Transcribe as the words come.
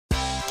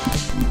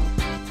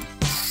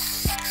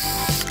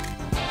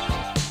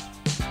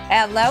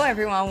Hello,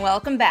 everyone.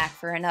 Welcome back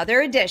for another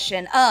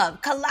edition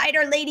of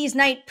Collider Ladies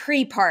Night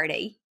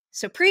Pre-Party.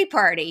 So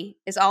pre-party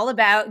is all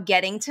about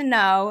getting to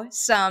know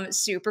some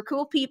super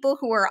cool people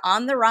who are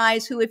on the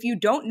rise, who if you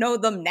don't know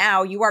them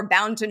now, you are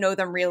bound to know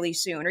them really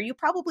soon, or you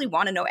probably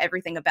want to know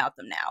everything about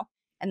them now.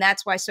 And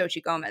that's why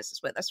Xochitl Gomez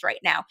is with us right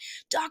now.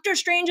 Doctor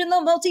Strange in the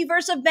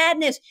Multiverse of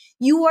Madness.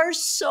 You are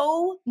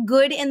so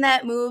good in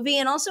that movie.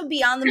 And also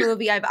beyond the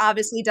movie, I've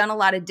obviously done a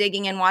lot of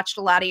digging and watched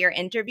a lot of your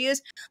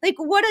interviews. Like,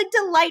 what a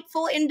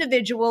delightful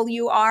individual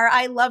you are.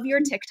 I love your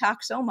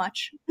TikTok so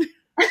much.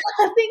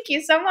 Thank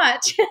you so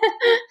much.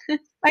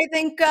 I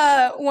think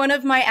one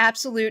of my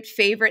absolute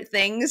favorite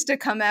things to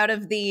come out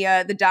of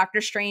the Doctor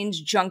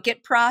Strange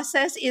junket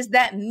process is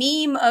that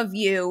meme of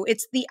you.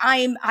 It's the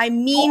I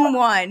meme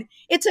one.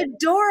 It's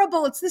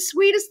adorable. It's the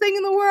sweetest thing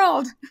in the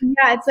world.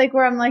 Yeah, it's like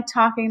where I'm like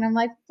talking and I'm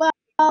like, well,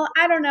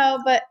 I don't know,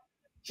 but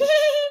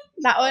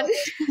that one.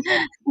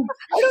 I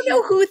don't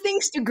know who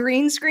thinks to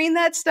green screen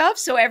that stuff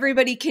so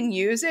everybody can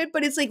use it,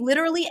 but it's like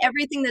literally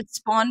everything that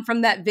spawned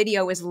from that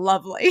video is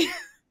lovely.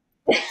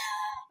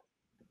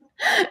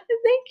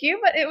 Thank you,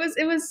 but it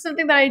was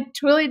something that I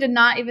truly did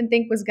not even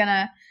think was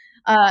gonna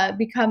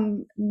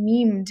become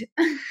memed.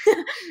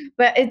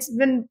 But it's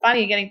been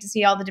funny getting to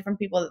see all the different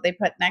people that they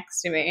put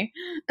next to me.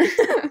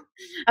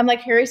 I'm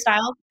like Harry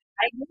Styles.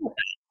 I agree with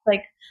that.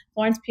 Like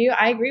Florence Pugh.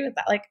 I agree with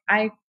that. Like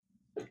I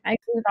agree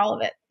with all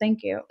of it.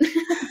 Thank you.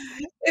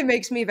 It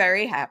makes me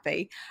very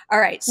happy. All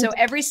right, so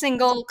every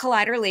single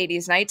Collider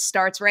Ladies Night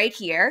starts right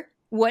here.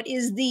 What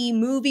is the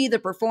movie, the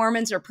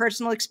performance, or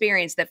personal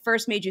experience that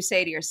first made you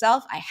say to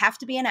yourself, I have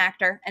to be an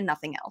actor and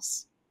nothing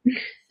else?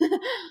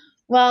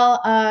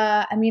 Well,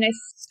 I mean,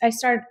 I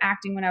started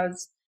acting when I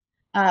was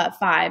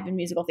 5 in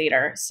musical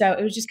theater. So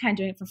it was just kind of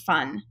doing it for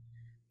fun.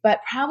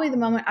 But probably the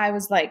moment I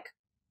was like,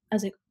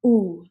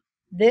 ooh,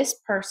 this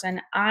person,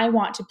 I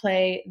want to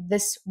play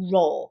this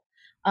role,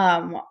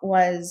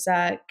 was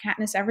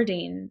Katniss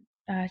Everdeen,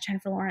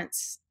 Jennifer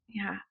Lawrence.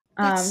 Yeah.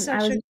 That's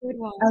such a good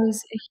one. I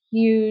was a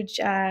huge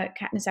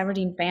Katniss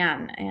Everdeen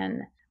fan,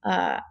 and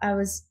I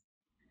was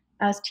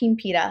Team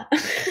PETA.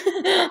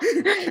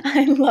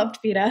 I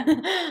loved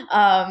PETA.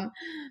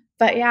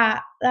 But yeah,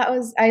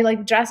 I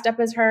like dressed up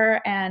as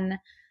her, and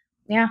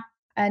yeah.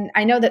 And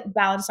I know that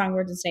Ballad of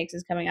Songbirds and Snakes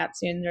is coming out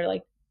soon. They're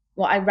like,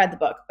 well, I read the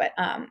book, but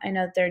I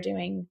know that they're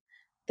doing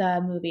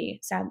the movie.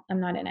 Sad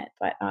I'm not in it,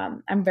 but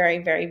I'm very,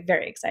 very,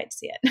 very excited to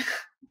see it.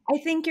 I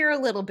think you're a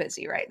little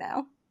busy right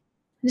now.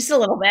 Just a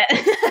little bit.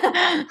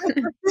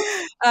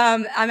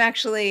 I'm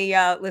actually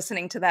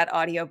listening to that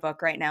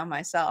audiobook right now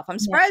myself. I'm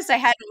surprised I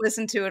hadn't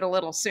listened to it a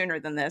little sooner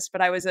than this,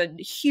 but I was a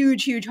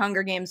huge, huge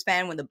Hunger Games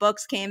fan when the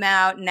books came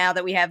out. Now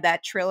that we have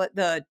that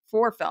the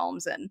 4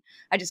 films, and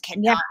I just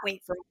cannot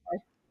wait for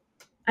more.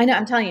 I know,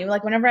 I'm telling you,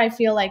 like whenever I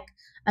feel like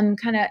I'm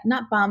kind of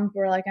not bummed,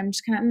 or like I'm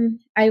just kind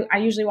of, I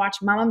usually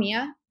watch Mamma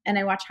Mia and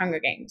I watch Hunger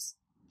Games.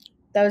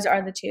 Those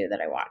are the 2 that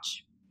I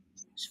watch.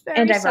 It's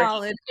very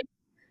solid.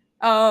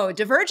 Oh,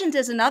 Divergent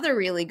is another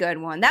really good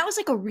one. That was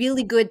like a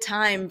really good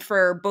time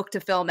for book to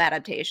film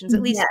adaptations,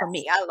 at least for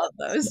me. I love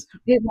those.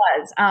 It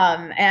was.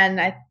 And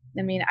I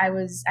mean,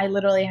 I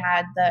literally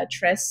had the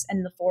Triss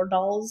and the 4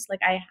 dolls. Like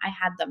I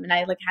had them, and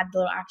I like had the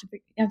little action.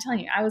 I'm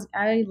telling you,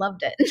 I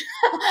loved it.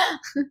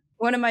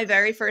 One of my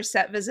very first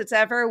set visits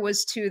ever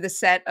was to the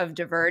set of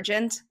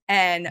Divergent,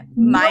 and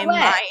my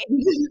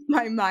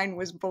mind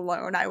was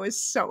blown. I was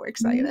so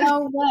excited.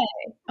 No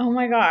way. Oh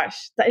my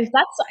gosh.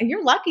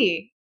 You're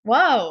lucky.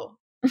 Whoa.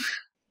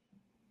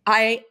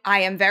 I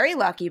am very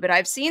lucky, but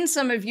I've seen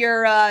some of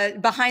your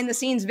behind the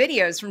scenes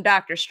videos from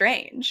Doctor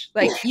Strange.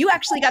 Like you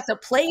actually got to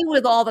play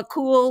with all the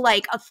cool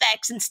like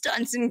effects and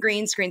stunts and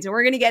green screens, and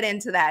we're going to get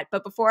into that.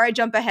 But before I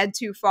jump ahead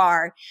too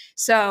far,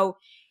 so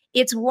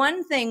it's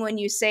one thing when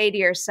you say to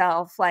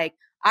yourself, like,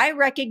 I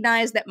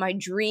recognize that my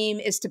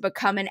dream is to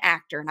become an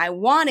actor and I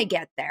want to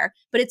get there,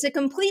 but it's a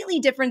completely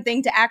different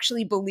thing to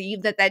actually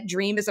believe that that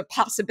dream is a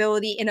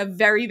possibility in a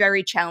very,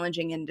 very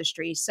challenging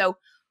industry. So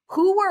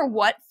who or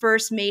what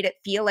first made it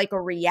feel like a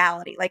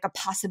reality, like a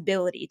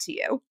possibility to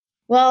you?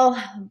 Well,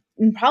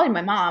 probably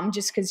my mom,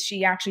 just because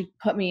she actually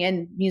put me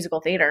in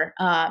musical theater.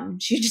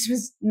 She just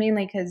was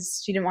mainly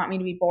because she didn't want me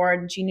to be bored,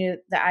 and she knew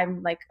that I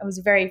was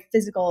very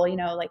physical,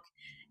 like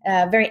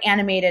very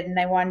animated, and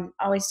I wanted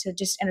always to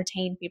just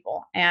entertain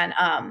people. And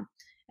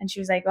she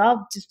was like,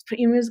 "Well, just put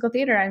you in musical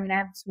theater. I mean, I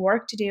have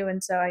work to do,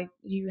 and so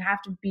you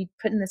have to be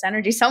putting this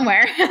energy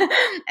somewhere."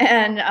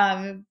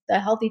 And the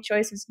healthy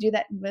choice was to do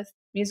that with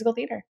musical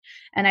theater.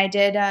 And I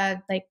did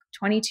like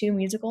 22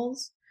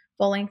 musicals,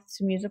 full-length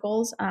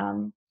musicals,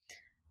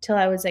 till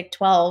I was like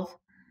 12,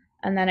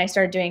 and then I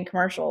started doing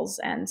commercials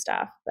and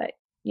stuff. But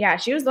yeah,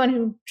 she was the one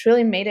who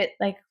truly made it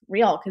like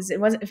real, because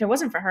if it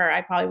wasn't for her,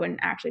 I probably wouldn't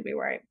actually be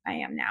where I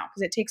am now,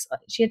 because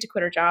she had to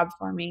quit her job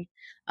for me,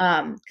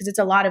 because it's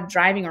a lot of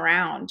driving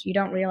around. You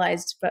don't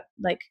realize, but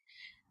like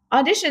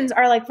auditions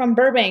are like from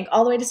Burbank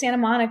all the way to Santa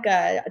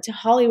Monica to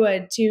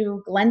Hollywood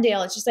to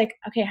Glendale. It's just like,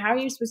 okay, how are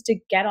you supposed to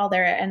get all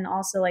there and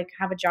also like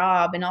have a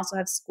job and also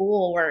have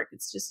school work?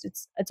 It's just,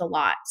 it's a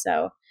lot.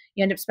 So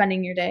you end up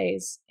spending your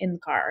days in the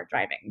car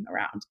driving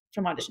around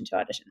from audition to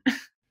audition.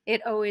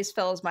 It always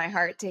fills my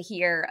heart to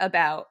hear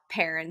about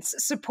parents'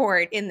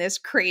 support in this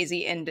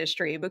crazy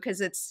industry because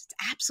it's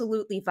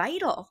absolutely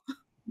vital.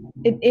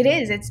 It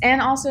is.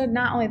 And also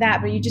not only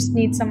that, but you just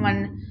need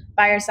someone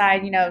by your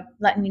side,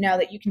 letting you know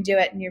that you can do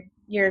it, and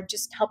you're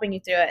just helping you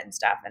through it and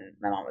stuff. And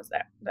my mom was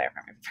there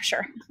for me for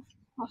sure.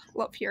 Oh,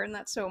 love hearing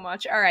that so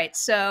much. All right,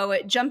 so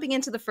jumping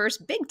into the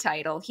first big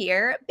title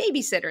here,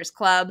 Babysitter's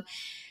Club.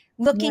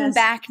 Looking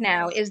back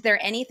now, is there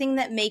anything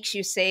that makes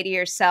you say to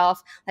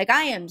yourself, like,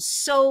 I am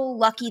so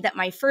lucky that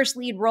my first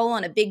lead role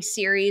on a big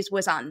series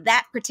was on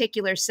that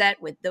particular set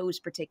with those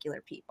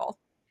particular people?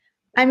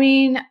 I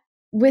mean,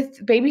 with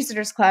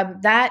Babysitter's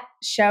Club, that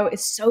show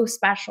is so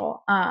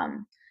special.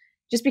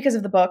 Just because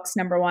of the books,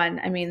 number one.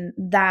 I mean,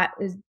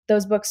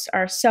 those books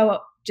are so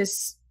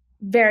just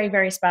very,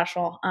 very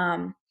special.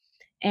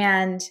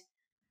 And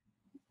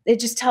it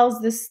just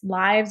tells this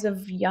lives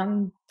of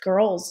young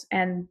girls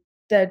and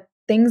the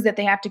things that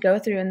they have to go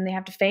through and they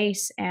have to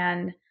face.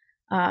 And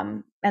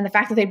the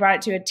fact that they brought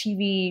it to a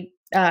TV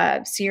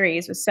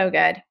series was so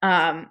good.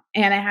 And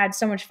I had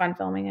so much fun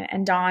filming it.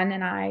 And Dawn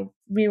and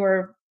we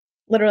were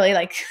literally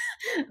like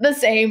the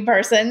same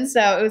person.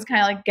 So it was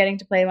kind of like getting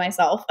to play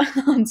myself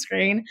on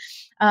screen.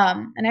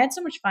 And I had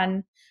so much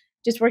fun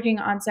just working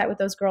on set with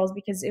those girls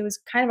because it was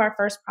kind of our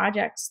first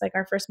projects, like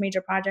our first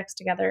major projects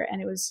together.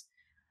 And it was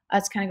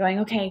us kind of going,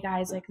 okay,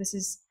 guys, like this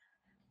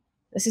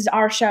is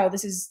our show.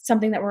 This is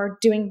something that we're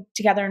doing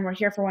together and we're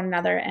here for one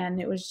another.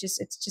 And it's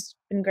just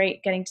been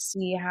great getting to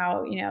see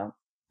how,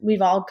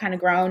 we've all kind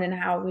of grown and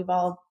how we've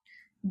all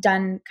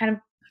done kind of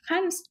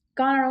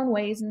gone our own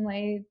ways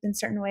in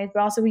certain ways,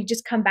 but also we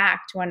just come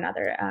back to one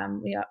another.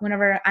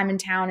 Whenever I'm in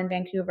town in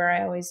Vancouver,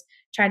 I always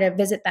try to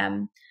visit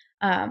them.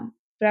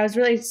 But I was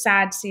really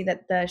sad to see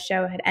that the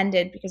show had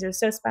ended because it was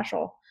so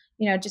special,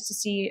 just to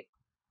see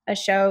a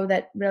show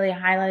that really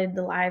highlighted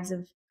the lives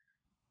of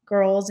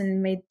girls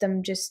and made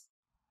them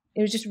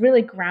it was just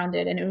really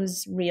grounded and it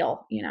was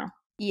real,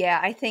 Yeah,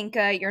 I think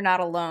you're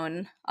not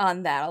alone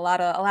on that. A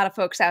lot of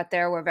folks out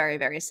there were very,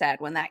 very sad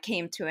when that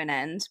came to an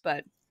end.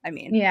 But I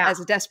mean,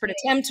 as a desperate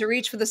attempt to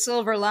reach for the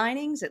silver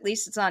linings, at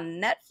least it's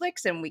on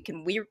Netflix and we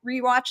can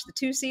rewatch the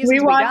 2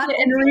 seasons. Rewatch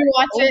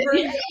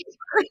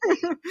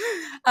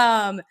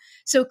it.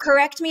 So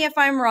correct me if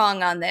I'm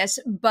wrong on this,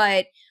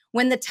 but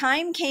when the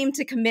time came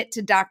to commit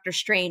to Doctor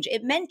Strange,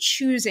 it meant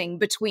choosing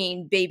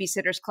between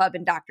Babysitter's Club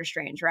and Doctor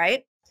Strange,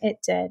 right? It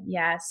did,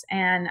 yes.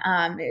 And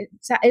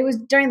it was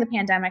during the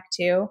pandemic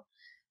too.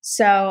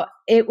 So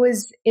it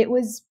was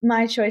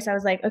my choice. I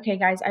was like, okay,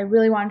 guys, I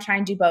really want to try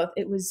and do both.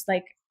 It was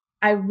like,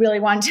 I really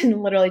wanted to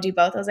literally do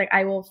both. I was like,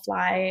 I will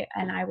fly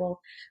and I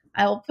will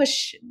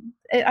push,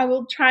 I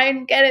will try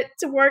and get it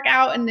to work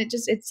out. And it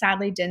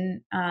sadly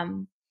didn't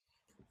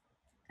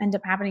end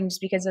up happening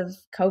just because of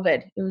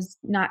COVID. It was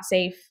not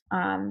safe.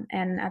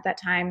 And at that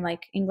time,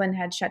 like England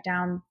had shut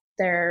down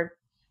their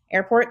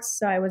airports.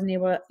 So I wasn't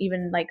able to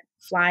even like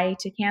fly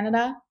to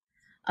Canada.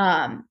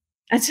 And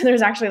so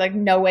there's actually like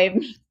no way of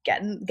me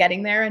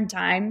getting there in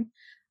time.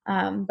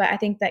 But I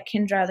think that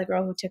Kendra, the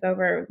girl who took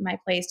over my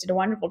place, did a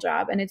wonderful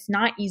job. And it's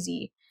not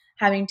easy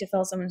having to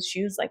fill someone's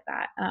shoes like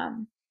that.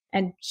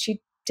 And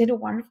she did a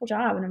wonderful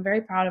job and I'm very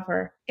proud of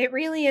her. It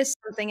really is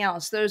something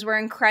else. Those were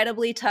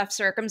incredibly tough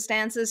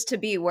circumstances to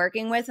be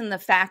working with. And the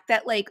fact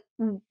that like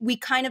we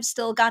kind of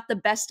still got the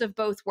best of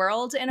both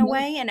worlds in a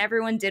way and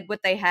everyone did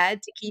what they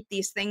had to keep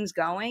these things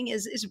going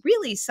is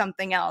really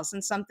something else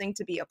and something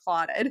to be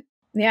applauded.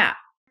 Yeah.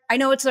 I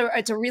know it's a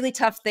really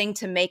tough thing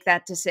to make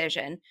that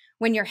decision.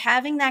 When you're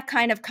having that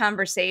kind of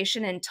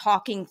conversation and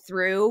talking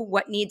through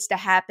what needs to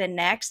happen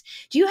next,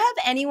 do you have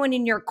anyone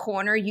in your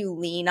corner you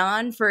lean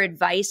on for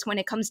advice when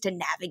it comes to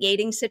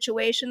navigating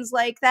situations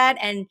like that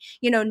and,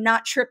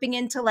 not tripping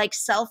into like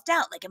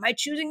self-doubt? Like, am I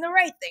choosing the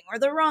right thing or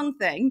the wrong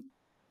thing?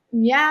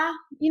 Yeah.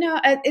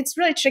 It's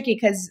really tricky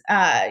because,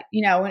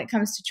 when it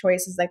comes to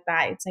choices like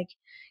that, it's like,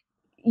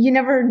 you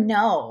never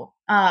know.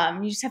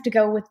 You just have to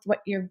go with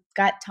what your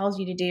gut tells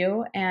you to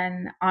do.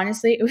 And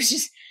honestly, it was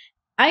just,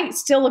 I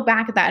still look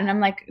back at that and I'm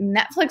like,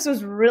 Netflix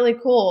was really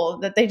cool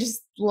that they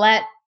just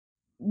let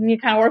me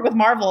kind of work with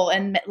Marvel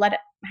and let it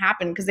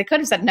happen because they could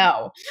have said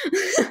no.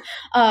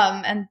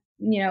 And,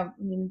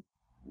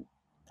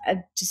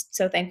 I'm just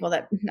so thankful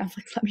that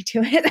Netflix let me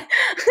do it.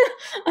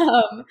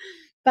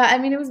 But I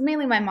mean, it was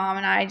mainly my mom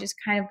and I just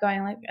kind of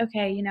going like,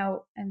 okay,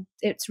 and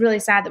it's really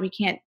sad that we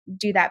can't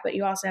do that, but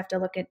you also have to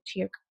look at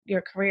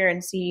your career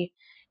and see,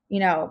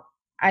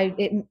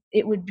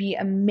 it would be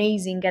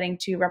amazing getting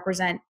to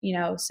represent,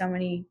 so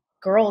many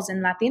girls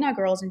and Latina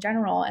girls in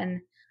general.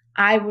 And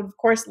I would of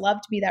course love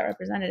to be that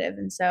representative.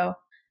 And so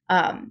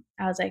I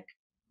was like,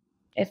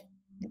 if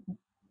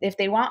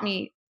they want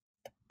me,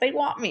 they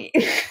want me.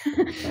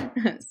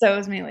 So it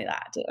was mainly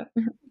that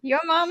too. Your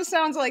mom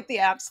sounds like the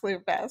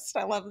absolute best.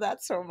 I love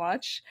that so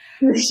much.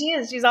 She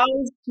is. She's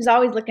always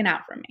looking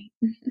out for me.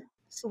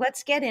 So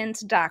let's get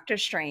into Doctor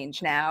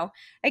Strange now.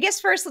 I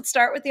guess first let's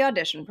start with the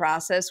audition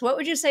process. What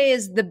would you say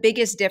is the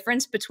biggest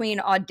difference between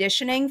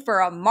auditioning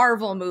for a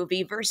Marvel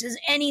movie versus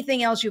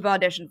anything else you've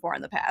auditioned for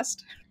in the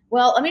past?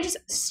 Well, let me just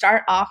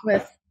start off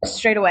with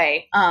straight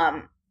away.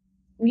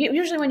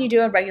 Usually when you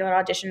do a regular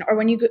audition or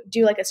when you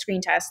do like a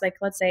screen test, like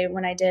let's say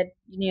when I did,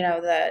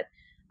 the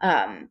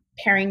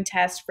pairing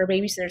test for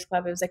Babysitters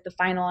Club, it was like the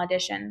final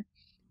audition.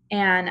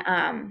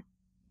 And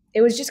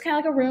it was just kind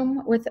of like a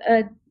room with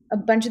a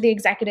bunch of the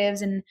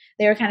executives, and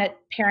they were kind of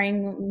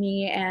pairing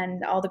me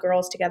and all the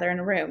girls together in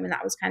a room, and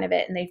that was kind of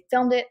it. And they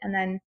filmed it and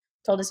then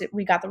told us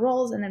we got the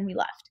roles, and then we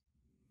left.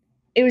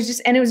 It was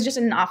just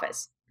in an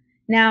office.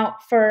 Now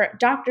for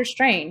Doctor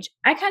Strange,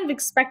 I kind of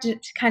expected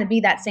it to kind of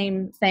be that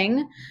same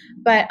thing,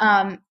 but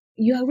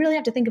you really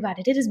have to think about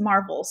it. It is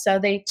Marvel. So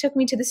they took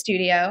me to the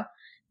studio,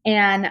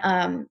 and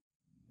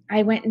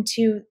I went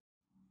into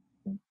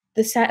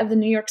the set of the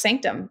New York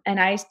Sanctum, and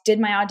I did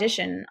my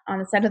audition on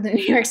the set of the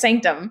New York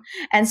Sanctum.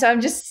 And so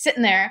I'm just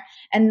sitting there,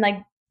 and like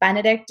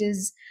Benedict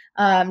is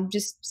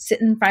just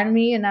sitting in front of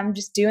me, and I'm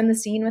just doing the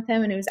scene with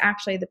him. And it was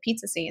actually the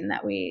pizza scene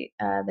that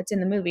that's in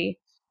the movie.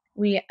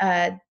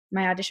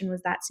 My audition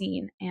was that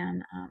scene,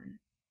 and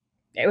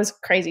it was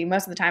crazy.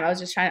 Most of the time I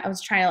was trying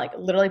to like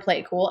literally play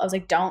it cool. I was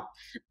like, don't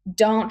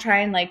try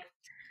and like,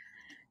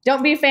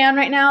 don't be a fan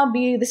right now.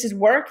 This is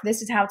work.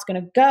 This is how it's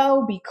going to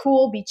go. Be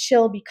cool, be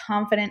chill, be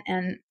confident.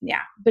 And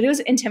yeah, but it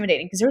was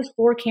intimidating because there was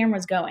 4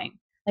 cameras going,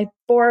 like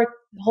 4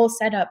 whole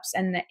setups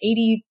and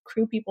 80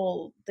 crew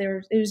people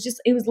there.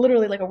 It was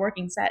literally like a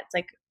working set. It's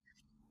like,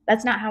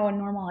 that's not how a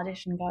normal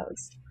audition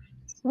goes.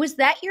 Was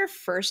that your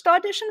first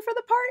audition for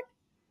the part?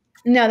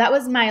 No, that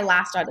was my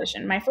last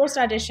audition. My first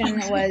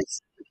audition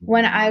was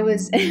when I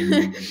was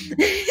that'd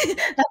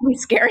be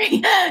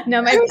scary.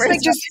 No, my first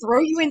like just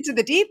throw you into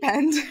the deep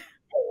end.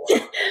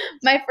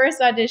 My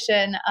first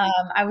audition,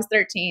 I was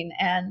 13,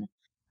 and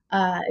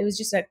it was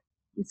just a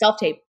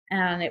self-tape,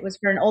 and it was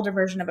for an older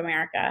version of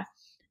America.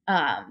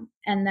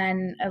 And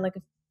then like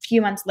a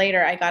few months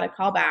later, I got a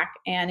call back,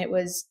 and it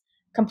was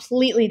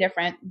completely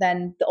different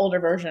than the older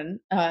version.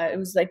 It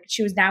was like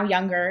she was now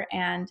younger,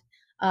 and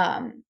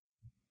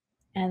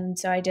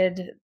so I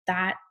did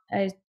that.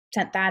 I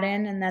sent that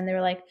in, and then they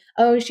were like,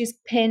 oh, she's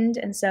pinned.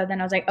 And so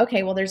then I was like,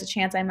 okay, well, there's a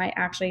chance I might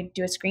actually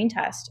do a screen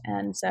test.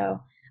 And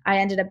so I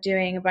ended up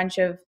doing a bunch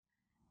of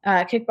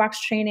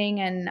kickbox training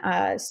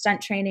and stunt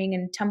training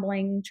and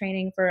tumbling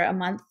training for a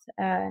month.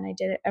 And I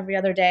did it every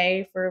other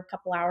day for a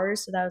couple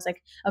hours. So that was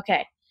like,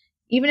 okay,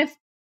 even if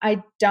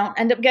I don't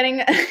end up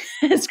getting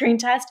a screen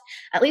test,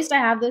 at least I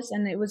have this.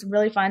 And it was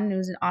really fun. It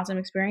was an awesome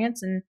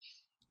experience. And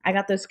I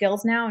got those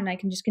skills now, and I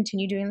can just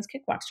continue doing this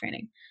kickbox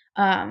training.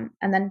 And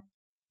then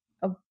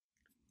a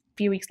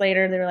few weeks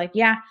later, they were like,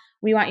 yeah,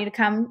 we want you to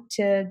come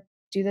to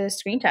do the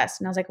screen test.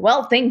 And I was like,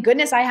 well, thank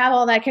goodness I have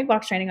all that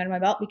kickbox training under my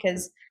belt,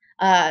 because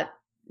now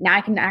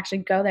I can actually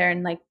go there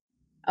and like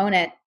own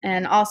it.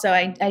 And also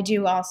I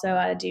do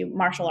also do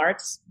martial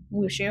arts,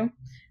 wushu.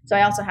 So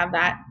I also have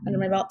that under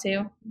my belt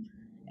too.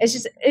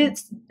 It's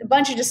a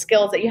bunch of just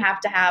skills that you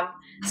have to have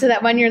so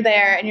that when you're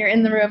there and you're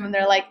in the room and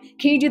they're like,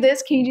 can you do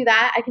this? Can you do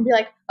that? I can be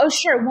like, oh,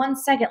 sure. 1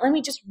 second. Let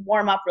me just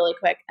warm up really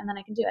quick. And then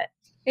I can do it.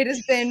 It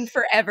has been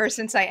forever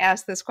since I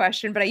asked this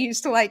question, but I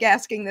used to like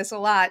asking this a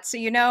lot. So,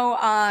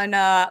 on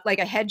like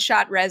a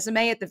headshot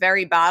resume at the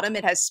very bottom,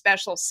 it has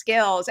special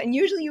skills. And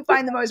usually you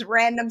find the most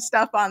random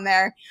stuff on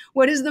there.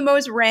 What is the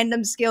most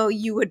random skill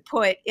you would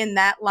put in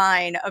that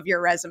line of your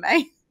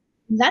resume?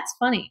 That's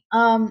funny.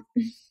 I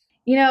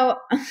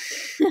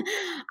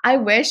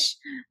wish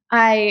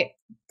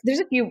there's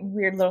a few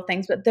weird little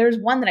things, but there's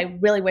one that I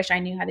really wish I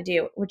knew how to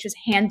do, which is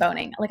hand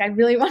boning. Like I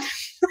really want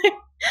to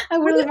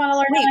learn how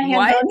to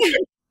hand bone.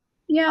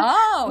 Yeah.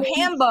 Oh,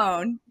 hand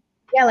bone.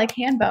 Yeah, like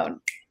hand bone.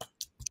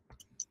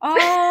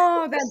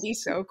 Oh, that'd be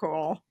so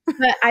cool.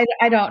 But I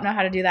don't know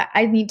how to do that.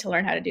 I need to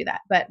learn how to do that.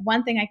 But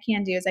one thing I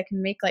can do is I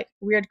can make like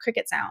weird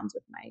cricket sounds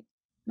with my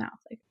mouth.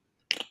 Like.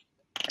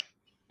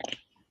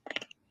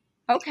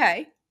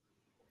 Okay.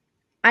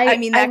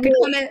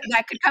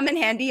 That could come in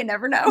handy. You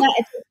never know. Yeah,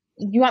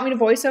 you want me to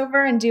voice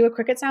over and do a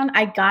cricket sound?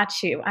 I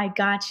got you. I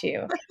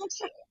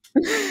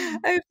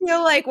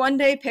feel like one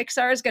day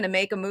Pixar is going to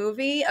make a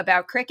movie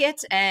about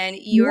crickets, and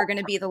you are going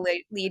to be the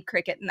lead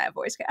cricket in that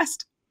voice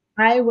cast.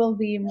 I will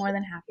be more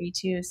than happy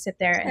to sit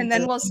there. And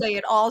then we'll say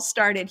it all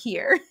started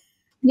here.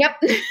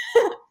 Yep.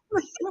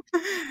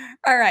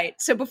 All right.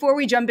 So before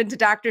we jump into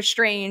Doctor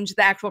Strange,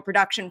 the actual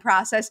production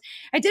process,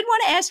 I did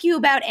want to ask you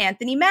about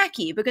Anthony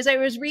Mackie, because I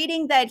was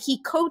reading that he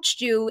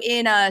coached you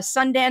in a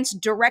Sundance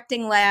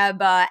Directing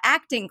Lab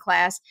acting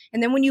class.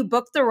 And then when you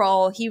booked the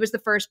role, he was the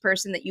first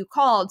person that you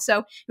called. So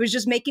it was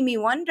just making me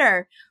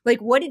wonder, like,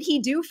 what did he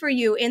do for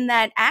you in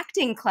that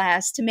acting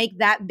class to make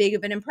that big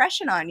of an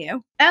impression on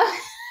you? Oh.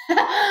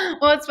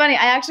 Well, it's funny.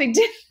 I actually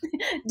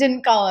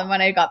didn't call him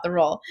when I got the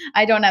role.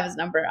 I don't have his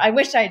number. I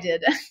wish I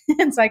did,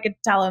 and so I could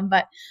tell him.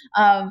 But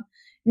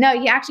no,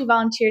 he actually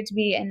volunteered to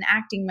be an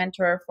acting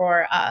mentor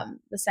for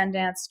the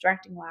Sundance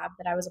Directing Lab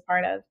that I was a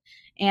part of,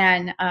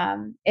 and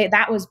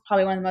that was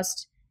probably one of the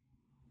most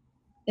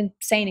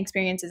insane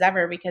experiences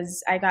ever,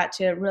 because I got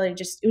to really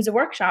it was a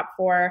workshop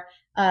for,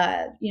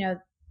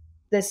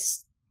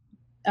 this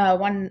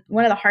one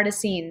of the hardest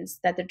scenes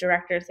that the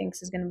director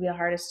thinks is going to be the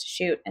hardest to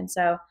shoot. And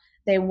so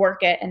they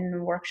work it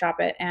and workshop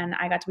it, and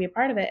I got to be a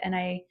part of it. And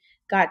I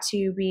got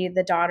to be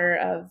the daughter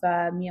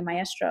of Mia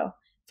Maestro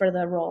for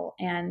the role,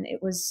 and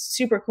it was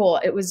super cool.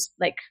 It was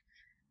like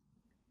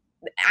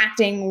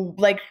acting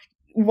like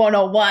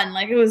 101.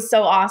 Like, it was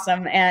so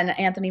awesome. And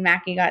Anthony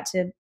Mackie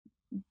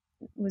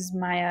was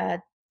my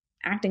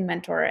acting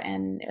mentor,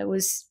 and it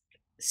was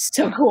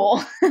so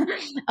cool.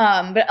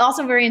 But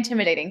also very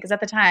intimidating, because at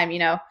the time,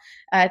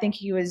 I think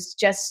he was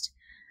just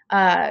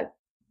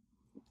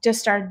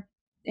started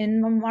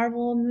in a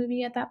Marvel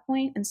movie at that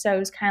point. And so it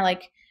was kind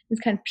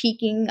of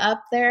peaking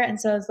up there.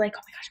 And so I was like,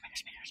 oh my gosh,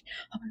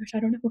 I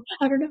don't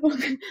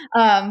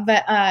know.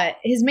 But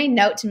his main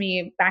note to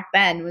me back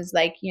then was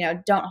like,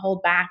 don't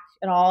hold back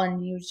at all.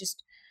 And he was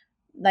just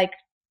like,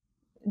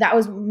 that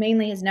was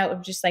mainly his note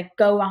of just like,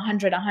 go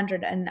 100.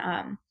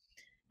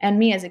 And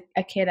me as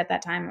a kid at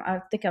that time, I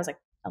think I was like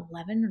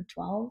 11 or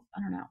 12. I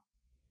don't know.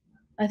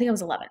 I think I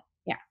was 11.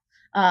 Yeah.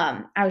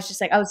 I was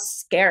just like, I was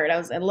scared. I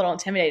was a little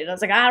intimidated. I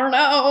was like, I don't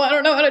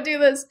know how to do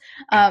this.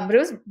 But it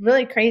was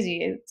really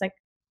crazy. It's like,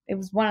 it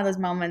was one of those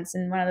moments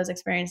and one of those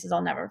experiences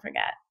I'll never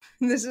forget.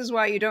 This is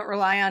why you don't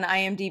rely on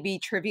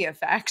IMDb trivia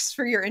facts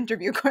for your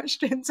interview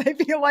questions. I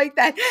feel like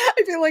I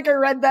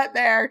read that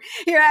there.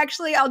 Here,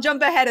 actually, I'll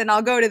jump ahead and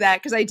I'll go to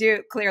that, because I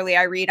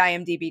read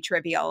IMDb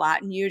trivia a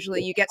lot. And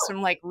usually you get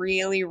some like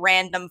really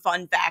random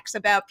fun facts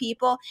about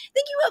people. I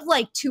think you have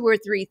like 2 or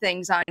 3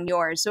 things on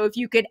yours. So if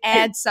you could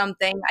add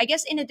something, I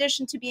guess, in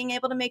addition to being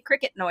able to make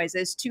cricket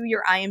noises to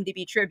your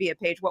IMDb trivia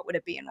page, what would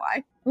it be and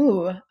why?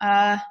 Ooh,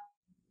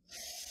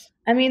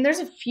 I mean, there's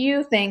a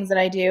few things that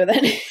I do that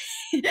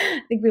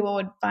I think people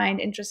would find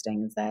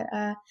interesting. Is that,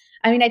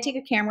 I take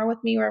a camera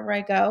with me wherever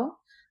I go,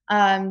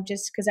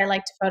 just because I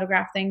like to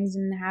photograph things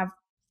and have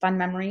fun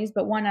memories.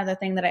 But one other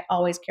thing that I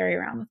always carry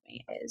around with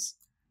me is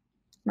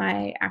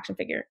my action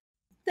figure.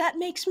 That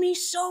makes me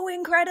so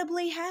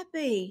incredibly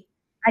happy.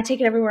 I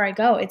take it everywhere I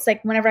go. It's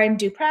like whenever I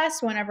do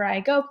press, whenever I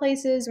go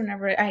places,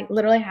 whenever I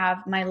literally have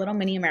my little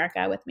mini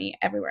America with me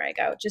everywhere I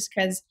go, just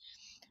because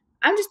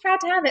I'm just proud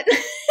to have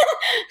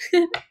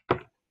it.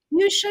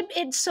 You should.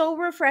 It's so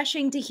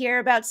refreshing to hear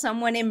about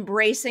someone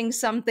embracing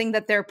something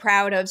that they're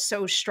proud of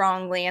so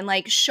strongly and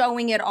like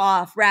showing it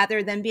off,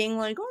 rather than being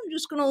like, oh, I'm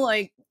just going to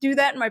like do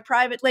that in my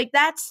private. Like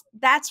that's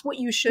what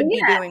you should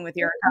be doing with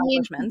your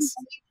accomplishments.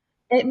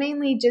 It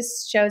mainly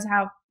just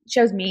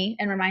shows me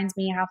and reminds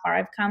me how far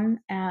I've come.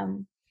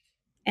 And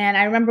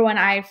I remember when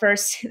I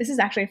first, this is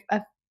actually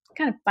a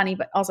kind of funny,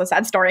 but also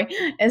sad story,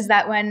 is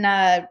that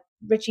when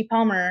Richie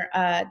Palmer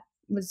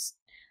was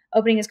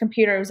opening his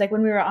computer, it was like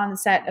when we were on the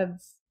set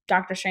of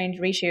Doctor Strange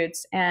reshoots,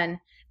 and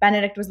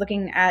Benedict was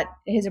looking at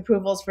his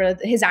approvals for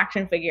his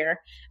action figure,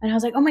 and I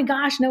was like, oh my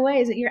gosh, no way,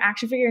 is it your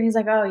action figure? And he's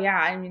like, oh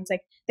yeah. It's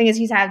like, thing is,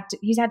 he's had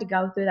to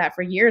go through that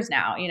for years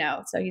now,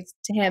 so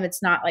to him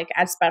it's not like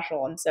as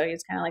special, and so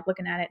he's kind of like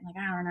looking at it and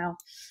like, I don't know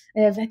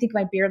if I think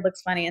my beard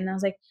looks funny. And I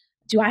was like,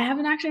 do I have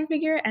an action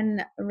figure?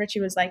 And Richie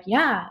was like,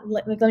 yeah,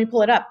 let me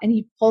pull it up. And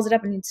he pulls it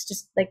up, and it's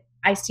just like,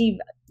 I see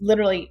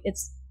literally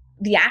it's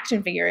the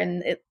action figure,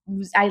 and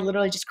I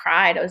literally just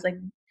cried. I was like,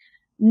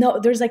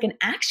 no, there's like an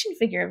action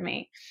figure of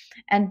me.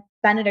 And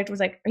Benedict was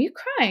like, are you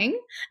crying?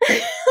 I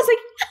was like,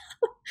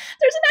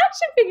 there's an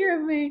action figure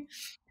of me.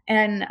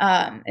 And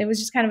it was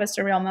just kind of a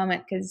surreal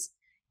moment, because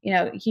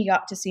he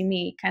got to see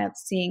me kind of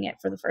seeing it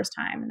for the first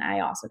time, and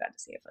I also got to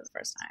see it for the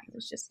first time. It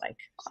was just like,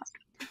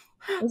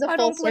 it was a I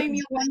don't blame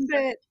you one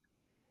bit.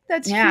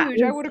 That's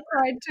huge. I would have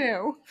cried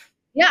too.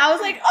 Yeah, I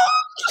was like,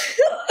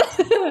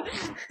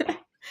 oh.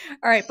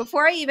 All right,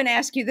 before I even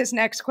ask you this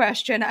next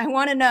question, I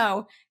want to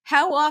know,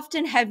 how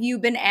often have you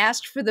been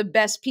asked for the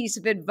best piece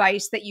of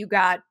advice that you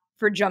got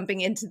for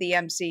jumping into the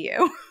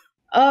MCU?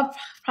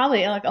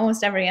 Probably like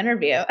almost every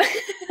interview.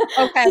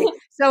 Okay,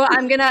 so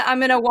I'm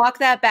gonna walk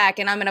that back,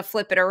 and I'm gonna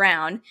flip it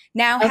around.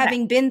 Now,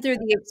 having been through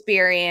the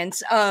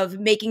experience of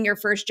making your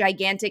first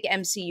gigantic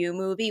MCU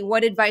movie,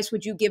 what advice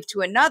would you give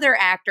to another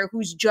actor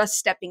who's just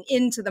stepping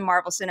into the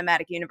Marvel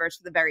Cinematic Universe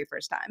for the very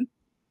first time?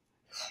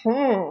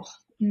 Oh,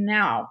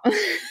 now.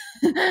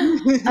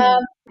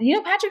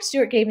 Patrick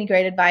Stewart gave me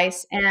great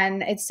advice,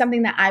 and it's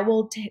something that I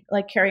will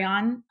carry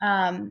on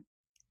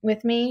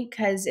with me,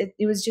 because it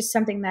was just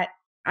something that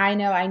I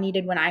know I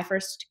needed when I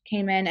first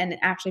came in. And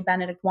actually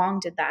Benedict Wong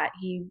did that.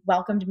 He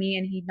welcomed me,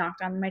 and he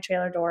knocked on my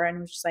trailer door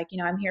and was just like,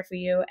 I'm here for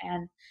you.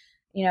 And,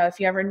 if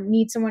you ever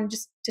need someone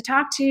just to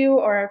talk to,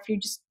 or if you're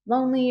just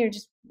lonely, or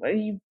just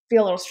you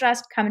feel a little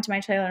stressed, come into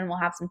my trailer and we'll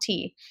have some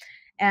tea.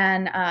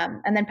 And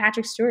then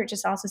Patrick Stewart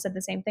just also said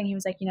the same thing. He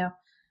was like,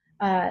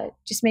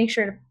 just make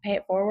sure to pay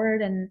it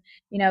forward, and,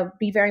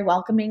 be very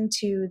welcoming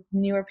to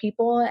newer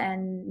people,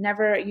 and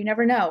you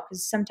never know.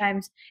 Because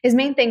sometimes his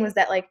main thing was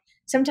that, like,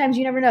 sometimes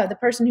you never know, the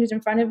person who's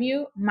in front of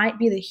you might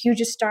be the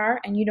hugest star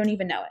and you don't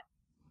even know it.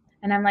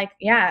 And I'm like,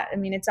 yeah,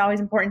 it's always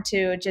important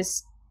to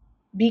just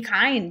be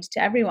kind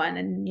to everyone,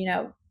 and,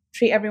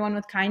 treat everyone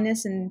with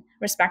kindness and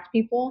respect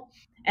people.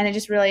 And it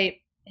just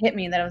really hit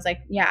me that I was like,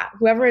 yeah,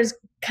 whoever is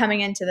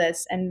coming into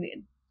this and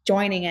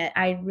joining it,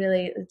 I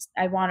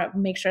want to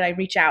make sure I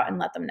reach out and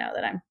let them know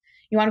that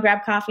you want to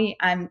grab coffee?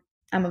 I'm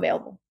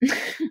available.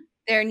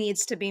 There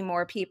needs to be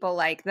more people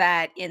like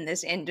that in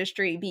this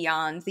industry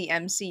beyond the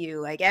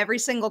MCU, like every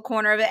single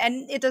corner of it.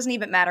 And it doesn't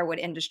even matter what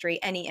industry,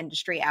 any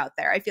industry out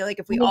there. I feel like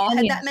if we all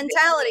had that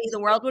mentality, the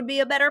world would be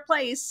a better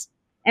place.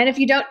 And if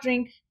you don't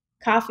drink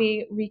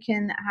coffee, we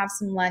can have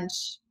some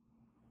lunch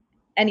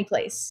any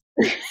place.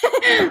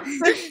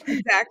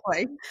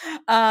 Exactly.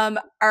 All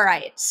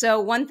right. So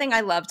one thing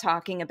I love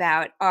talking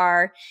about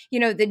are,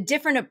 the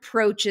different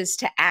approaches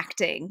to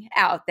acting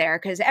out there,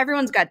 because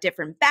everyone's got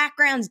different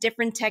backgrounds,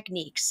 different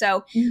techniques.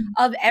 So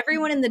of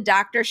everyone in the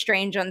Doctor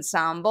Strange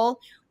ensemble,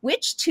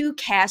 which two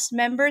cast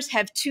members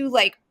have two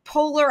like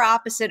polar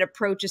opposite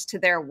approaches to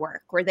their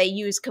work, where they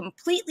use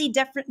completely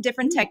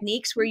different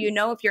techniques, where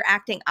if you're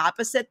acting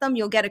opposite them,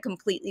 you'll get a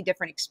completely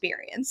different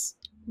experience?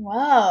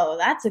 Whoa,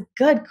 that's a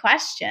good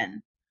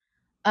question.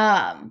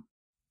 Wow.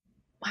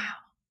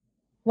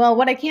 Well,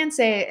 what I can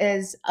say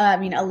is,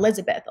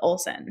 Elizabeth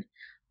Olsen.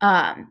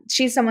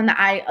 She's someone that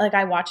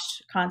I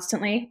watched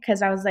constantly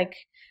because I was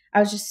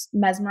just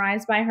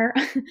mesmerized by her.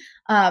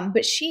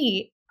 But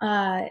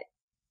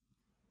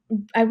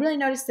I really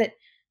noticed that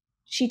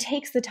she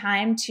takes the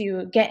time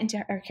to get into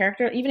her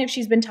character, even if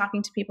she's been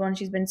talking to people and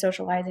she's been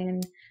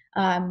socializing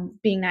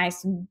and being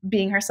nice and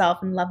being herself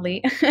and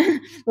lovely,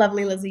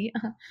 lovely Lizzie.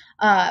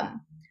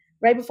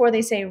 Right before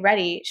they say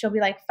ready, she'll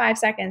be like 5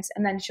 seconds,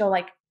 and then she'll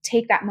like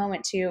take that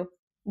moment to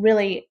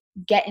really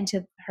get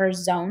into her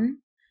zone.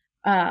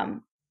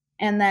 And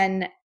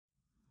then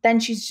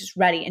she's just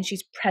ready and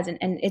she's present.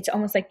 And it's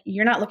almost like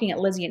you're not looking at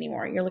Lizzie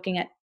anymore. You're looking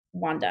at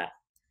Wanda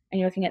and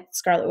you're looking at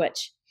Scarlet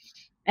Witch.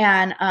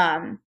 And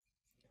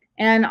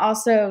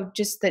also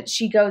just that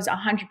she goes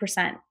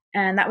 100%.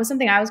 And that was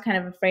something I was kind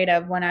of afraid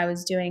of when I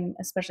was doing,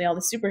 especially all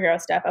the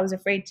superhero stuff. I was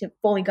afraid to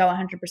fully go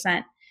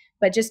 100%,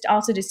 but just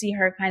also to see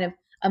her kind of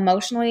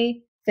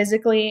emotionally,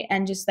 physically,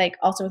 and just like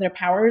also with her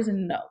powers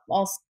and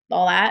all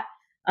that.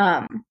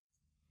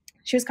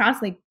 She was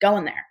constantly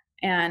going there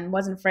and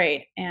wasn't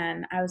afraid.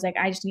 And I was like,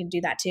 I just need to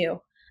do that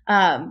too.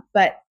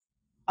 But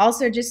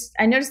also just,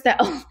 I noticed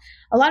that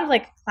a lot of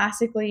like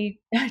classically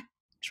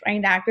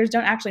trained actors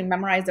don't actually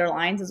memorize their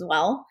lines as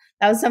well.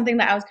 That was something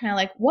that I was kind of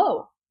like,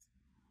 whoa.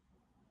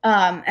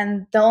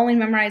 And they'll only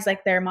memorize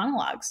like their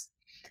monologues.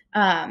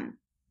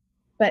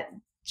 But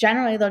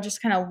generally they'll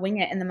just kind of wing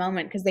it in the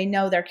moment because they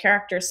know their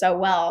character so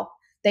well.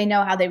 They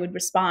know how they would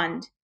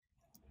respond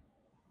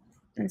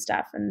and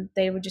stuff. And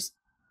they would just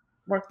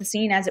work the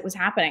scene as it was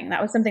happening.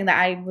 That was something that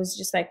I was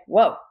just like,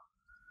 whoa,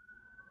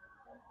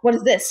 what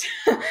is this?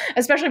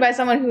 Especially by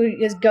someone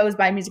who goes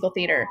by musical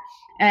theater.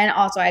 And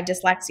also I have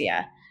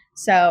dyslexia.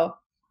 So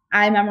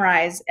I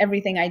memorize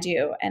everything I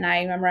do, and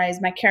I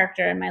memorize my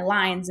character and my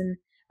lines and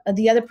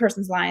the other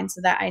person's lines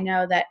so that I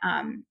know that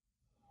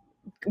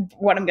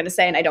what I'm going to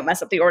say and I don't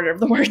mess up the order of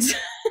the words.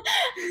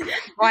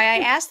 Why I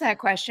asked that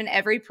question,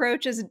 every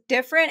approach is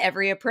different.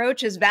 Every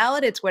approach is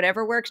valid. It's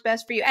whatever works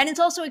best for you. And it's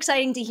also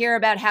exciting to hear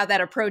about how that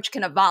approach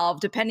can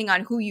evolve depending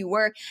on who you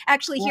were.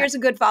 Actually, here's a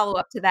good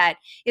follow-up to that.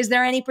 Is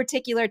there any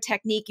particular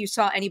technique you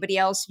saw anybody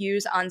else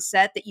use on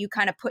set that you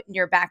kind of put in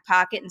your back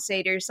pocket and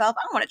say to yourself,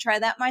 I want to try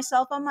that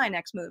myself on my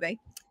next movie?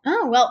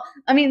 Oh, well,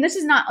 I mean, this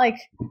isn't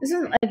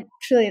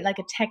truly like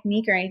a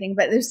technique or anything,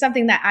 but there's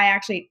something that I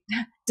actually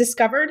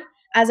discovered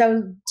as I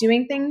was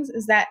doing things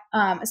is that,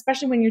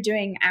 especially when you're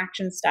doing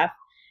action stuff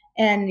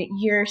and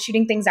you're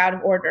shooting things out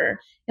of order,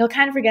 you'll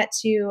kind of forget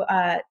to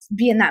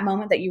be in that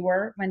moment that you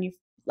were when you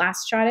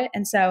last shot it.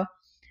 And so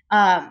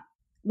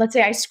let's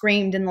say I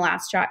screamed in the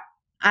last shot.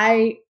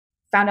 I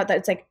found out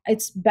that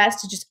it's best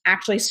to just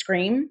actually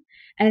scream.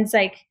 And it's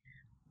like,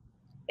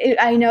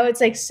 I know it's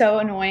like so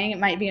annoying. It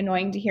might be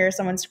annoying to hear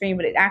someone scream,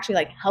 but it actually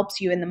like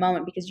helps you in the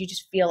moment because you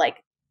just feel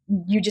like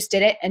you just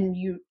did it. And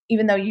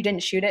even though you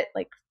didn't shoot it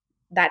like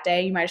that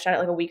day, you might have shot it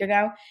like a week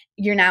ago,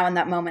 you're now in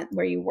that moment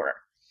where you were.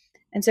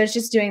 And so it's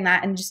just doing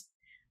that and just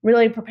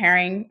really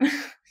preparing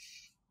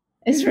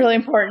is really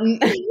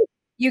important.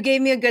 You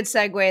gave me a good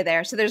segue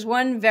there. So there's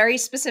one very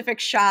specific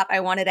shot I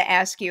wanted to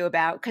ask you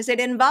about because it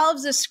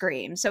involves a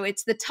scream. So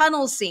it's the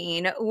tunnel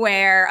scene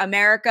where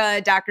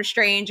America, Doctor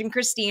Strange, and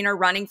Christine are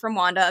running from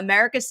Wanda.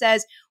 America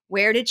says,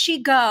 "Where did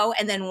she go?"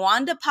 And then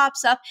Wanda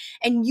pops up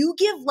and you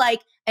give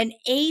like an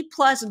A+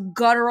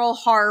 guttural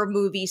horror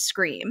movie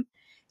scream.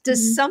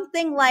 Does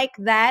something like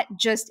that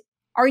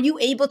are you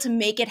able to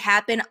make it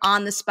happen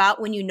on the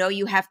spot when you know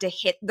you have to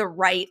hit the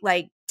right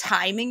like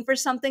timing for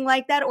something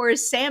like that? Or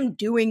is Sam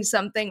doing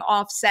something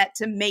offset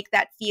to make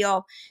that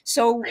feel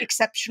so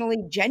exceptionally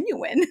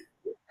genuine?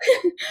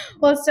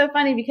 Well, it's so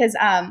funny because,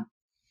 a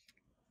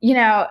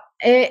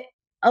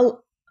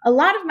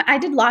lot of I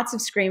did lots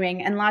of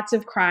screaming and lots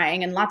of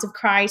crying and lots of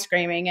cry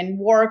screaming and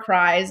war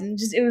cries and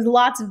just, it was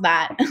lots of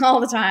that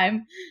all the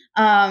time.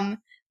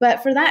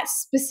 But for that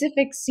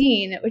specific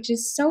scene, which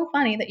is so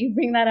funny that you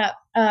bring that up,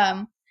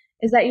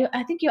 is that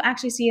I think you'll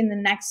actually see in the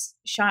next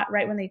shot,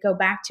 right when they go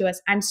back to us,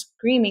 I'm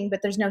screaming,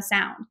 but there's no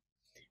sound.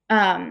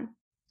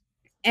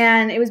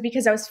 And it was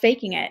because I was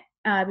faking it,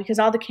 because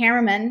all the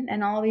cameramen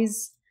and all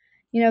these,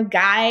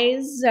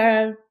 guys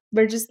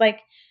were just like,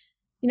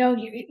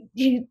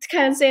 you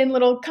kind of saying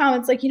little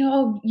comments like,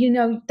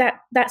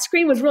 that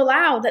scream was real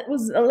loud. That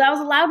was a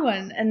loud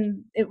one.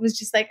 And it was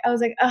just like, I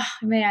was like, oh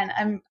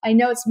man, I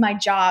know it's my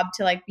job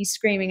to like be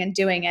screaming and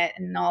doing it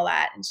and all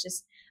that. And it's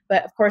just,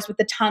 but of course with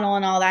the tunnel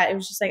and all that, it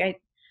was just like,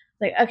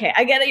 okay,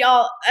 I get it,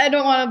 y'all. I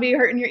don't want to be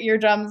hurting your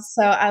eardrums.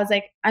 So I was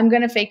like, I'm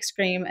going to fake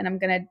scream and I'm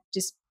going to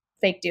just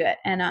fake do it.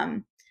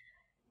 And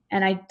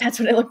that's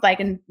what it looked like.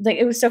 And like,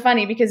 it was so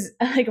funny because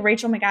like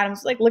Rachel McAdams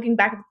was like looking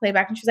back at the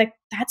playback and she was like,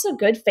 that's a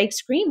good fake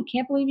scream.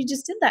 Can't believe you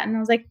just did that. And I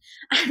was like,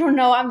 I don't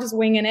know. I'm just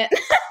winging it.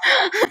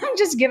 I'm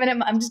just going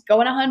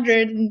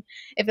 100. And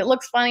if it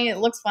looks funny, it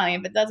looks funny.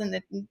 If it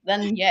doesn't,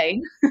 then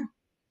yay.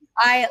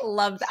 I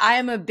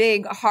am a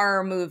big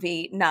horror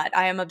movie nut.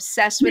 I am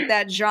obsessed with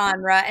that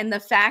genre. And the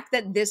fact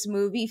that this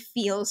movie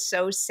feels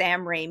so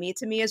Sam Raimi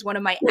to me is one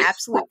of my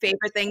absolute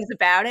favorite things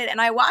about it. And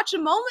I watch a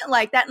moment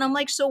like that and I'm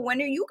like, so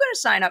when are you going to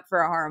sign up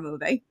for a horror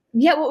movie?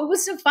 Yeah, what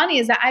was so funny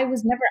is that I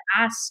was never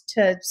asked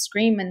to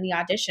scream in the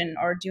audition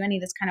or do any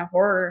of this kind of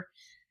horror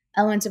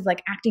elements of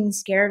like acting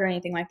scared or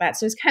anything like that.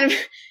 So it's kind of,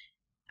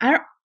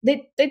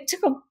 they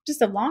took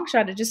just a long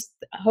shot at just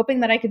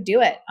hoping that I could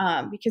do it,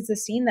 because the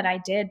scene that I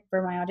did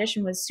for my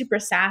audition was super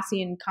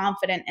sassy and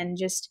confident and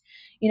just,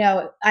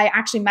 I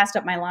actually messed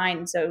up my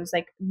line. So it was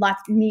like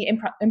left me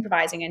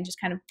improvising and just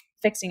kind of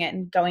fixing it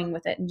and going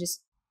with it and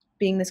just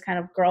being this kind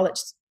of girl that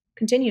just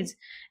continues.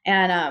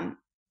 And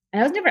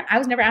I was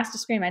never asked to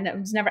scream. I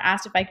was never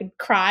asked if I could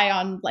cry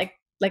on like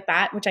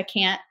that, which I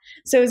can't.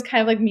 So it was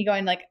kind of like me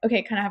going like,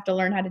 okay, kind of have to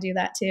learn how to do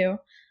that too.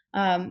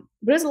 But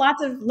it was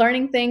lots of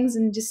learning things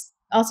and just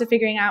also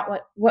figuring out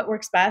what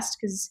works best.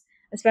 Cause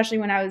especially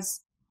when I was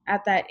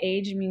at that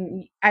age, I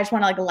mean, I just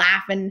want to like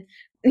laugh and,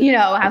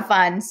 have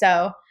fun.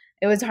 So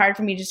it was hard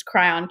for me to just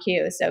cry on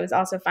cue. So it was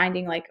also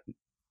finding like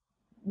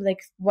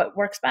what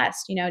works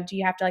best. Do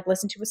you have to like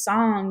listen to a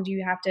song? Do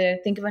you have to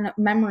think of a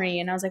memory?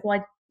 And I was like, well,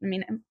 I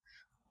mean, I'm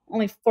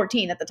only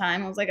 14 at the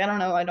time. I was like, I don't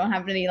know. I don't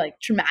have any like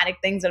traumatic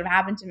things that have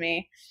happened to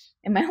me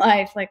in my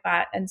life like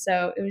that. And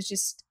so it was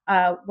just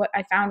what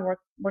I found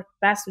worked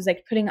best was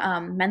like putting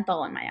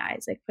menthol in my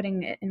eyes, like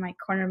putting it in my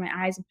corner of my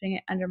eyes and putting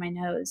it under my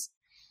nose.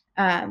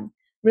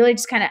 Really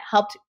just kind of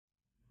helped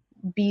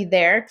be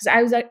there because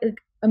I was like,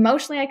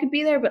 emotionally I could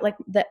be there, but like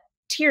the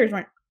tears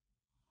weren't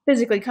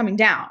physically coming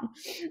down.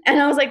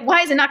 And I was like,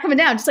 why is it not coming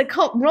down? Just like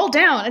roll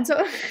down. And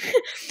so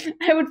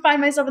I would find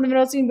myself in the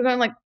middle of the scene going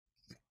like,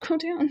 go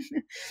down.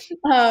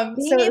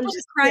 Being able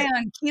to cry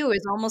on cue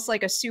is almost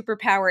like a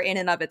superpower in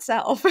and of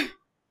itself.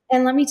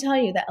 And let me tell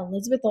you that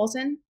Elizabeth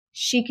Olsen,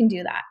 she can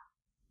do that.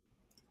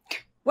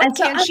 What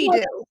can she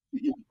do?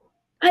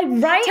 Tell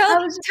me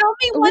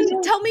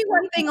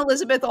one thing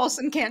Elizabeth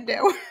Olsen can't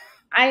do.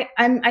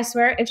 I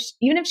swear,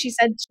 even if she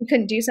said she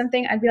couldn't do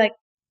something, I'd be like,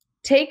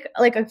 take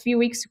like a few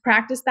weeks to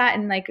practice that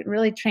and like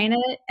really train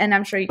it, and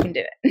I'm sure you can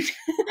do it.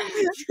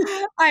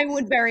 I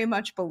would very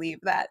much believe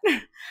that.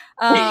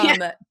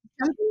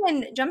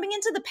 Jumping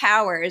into the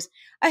powers,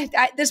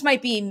 this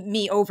might be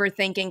me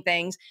overthinking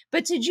things,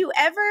 but did you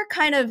ever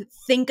kind of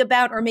think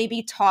about or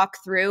maybe talk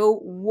through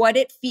what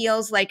it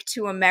feels like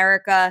to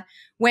America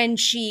when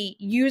she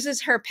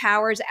uses her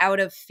powers out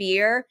of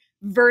fear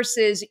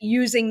versus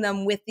using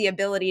them with the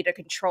ability to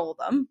control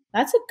them?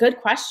 That's a good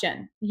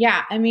question.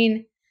 Yeah, I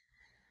mean,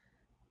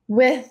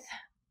 with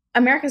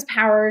America's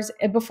powers,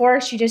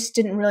 before she just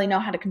didn't really know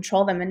how to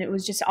control them, and it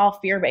was just all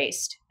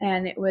fear-based,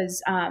 and it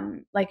was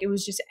it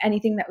was just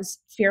anything that was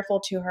fearful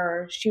to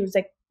her, she was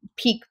like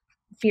peak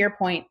fear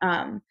point,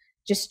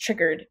 just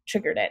triggered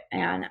it,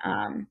 and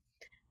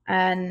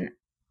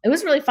it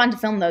was really fun to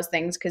film those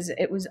things because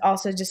it was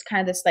also just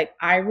kind of this like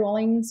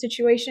eye-rolling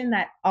situation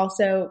that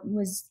also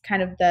was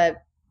kind of the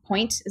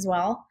point as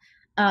well,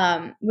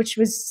 which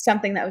was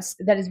something that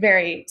is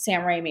very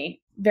Sam Raimi,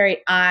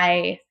 very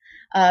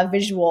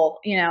visual,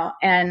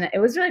 and it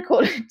was really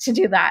cool to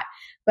do that.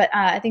 But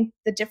I think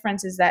the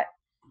difference is that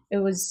it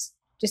was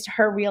just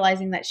her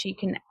realizing that she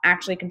can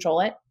actually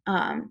control it.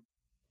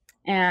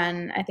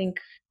 And I think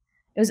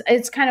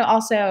it's kind of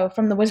also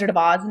from the Wizard of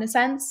Oz in a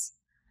sense,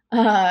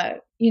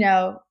 Galinda,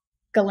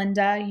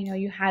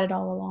 you had it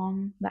all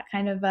along, that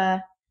kind of,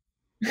 I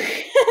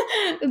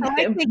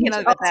like thinking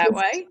of it that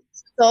way.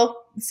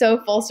 So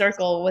full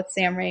circle with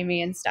Sam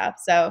Raimi and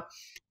stuff. So,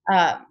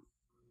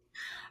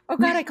 oh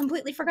God, I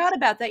completely forgot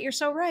about that. You're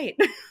so right.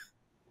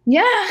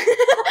 Yeah.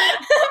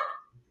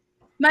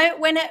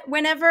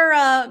 Whenever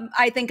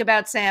I think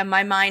about Sam,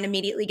 my mind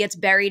immediately gets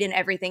buried in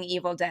everything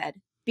Evil Dead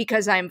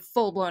because I'm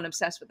full blown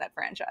obsessed with that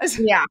franchise.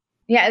 Yeah.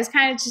 It's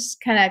kind of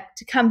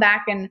to come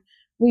back and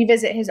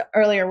revisit his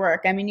earlier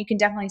work. I mean, you can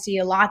definitely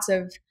see lots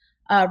of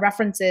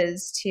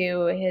references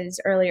to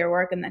his earlier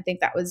work, and I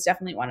think that was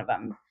definitely one of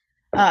them.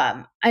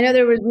 I know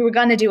we were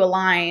going to do a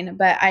line,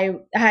 but I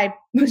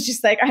was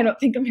just like, I don't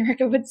think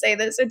America would say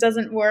this. It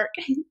doesn't work.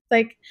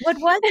 Like, what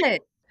was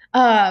it?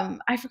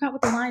 I forgot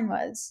what the line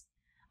was.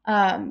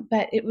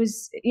 But it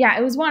was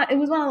one of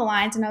the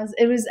lines, and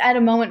it was at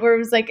a moment where it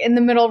was like in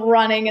the middle of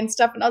running and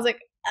stuff, and I was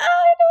like, oh,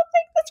 I don't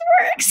think this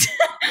works.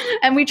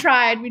 And we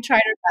tried our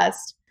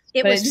best.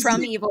 It was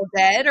from Evil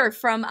Dead or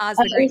from Oz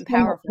the Great and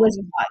Powerful?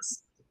 Wizard of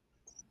Oz.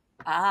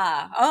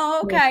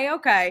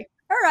 Okay.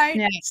 All right.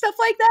 Yeah. Stuff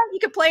like that, you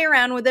could play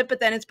around with it, but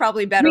then it's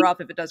probably better off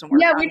if it doesn't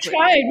work. Yeah, we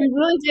tried. We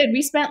really did.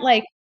 We spent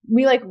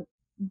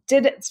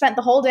spent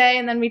the whole day,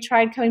 and then we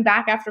tried coming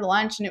back after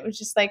lunch, and it was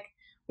just like,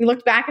 we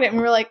looked back at it and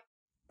we were like,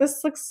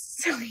 this looks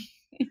silly.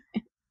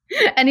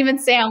 And even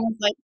Sam was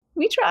like,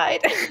 we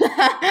tried.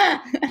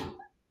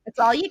 That's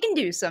all you can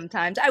do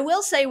sometimes. I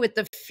will say, with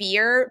the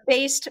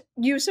fear-based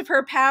use of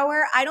her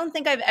power, I don't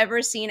think I've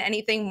ever seen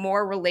anything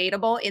more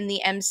relatable in the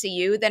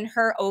MCU than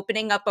her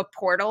opening up a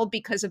portal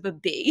because of a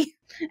bee.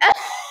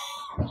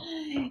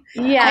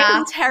 Yeah.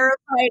 I'm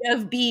terrified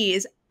of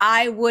bees.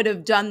 I would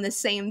have done the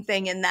same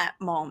thing in that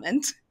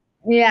moment.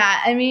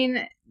 Yeah, I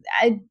mean,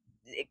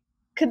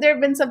 could there have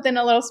been something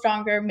a little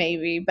stronger?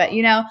 Maybe. But,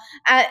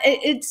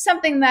 it's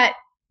something that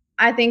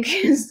I think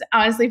is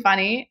honestly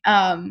funny.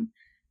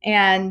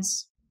 And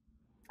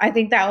I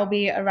think that will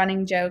be a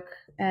running joke.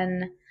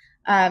 And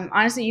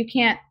honestly, you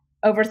can't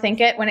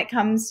overthink it when it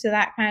comes to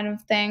that kind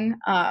of thing.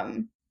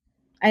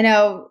 I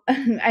know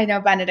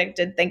Benedict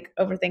did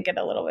overthink it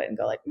a little bit and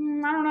go like, I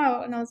don't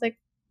know. And I was like,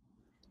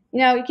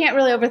 you can't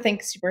really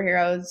overthink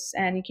superheroes,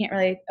 and you can't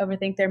really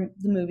overthink the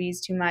movies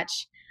too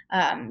much.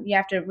 You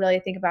have to really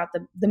think about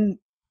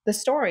the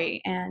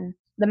story and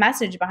the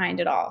message behind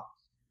it all.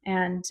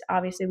 And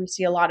obviously we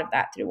see a lot of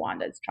that through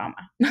Wanda's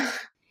trauma.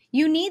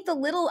 You need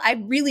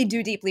I really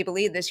do deeply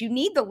believe this. You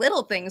need the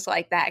little things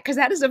like that, because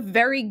that is a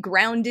very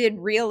grounded,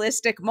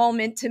 realistic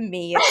moment to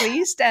me, at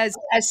least as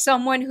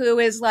someone who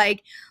is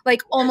like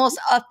almost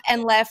up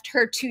and left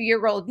her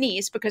 2-year-old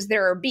niece because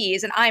there are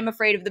bees, and I'm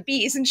afraid of the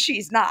bees and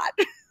she's not.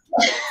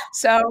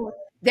 So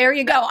there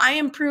you go. I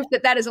am proof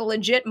that is a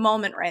legit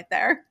moment right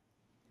there.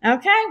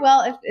 Okay,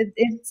 well, if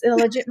it's a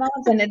legit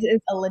moment, then it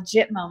is a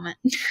legit moment.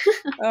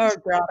 Oh,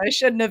 God, I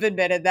shouldn't have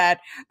admitted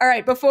that. All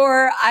right,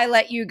 before I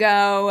let you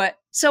go,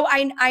 so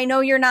I know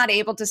you're not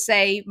able to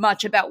say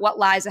much about what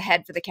lies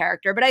ahead for the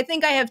character, but I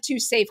think I have 2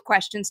 safe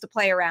questions to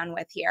play around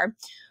with here.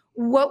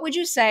 What would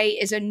you say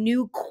is a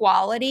new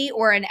quality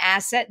or an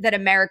asset that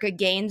America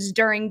gains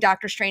during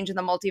Doctor Strange in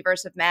the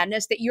Multiverse of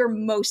Madness that you're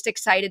most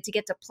excited to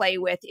get to play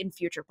with in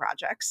future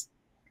projects?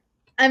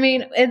 I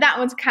mean, that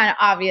one's kind of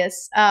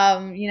obvious.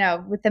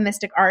 With the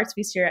mystic arts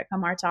we see her at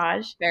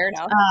Kamar-Taj. Fair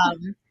enough.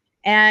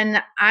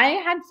 And I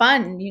had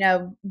fun,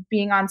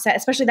 being on set,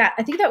 especially that.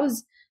 I think that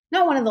was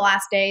not one of the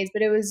last days,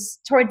 but it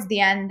was towards the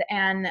end.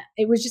 And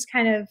it was just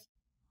kind of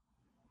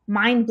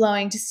mind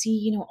blowing to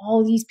see,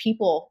 all these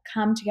people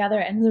come together,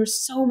 and there were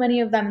so many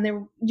of them. And they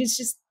were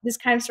just this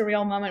kind of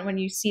surreal moment when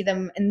you see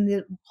them in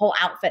the whole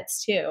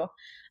outfits too.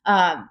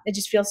 It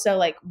just feels so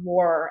like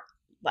war,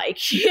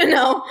 but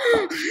yeah,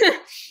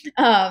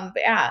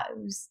 that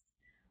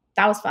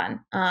was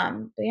fun.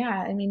 But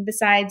yeah, I mean,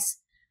 besides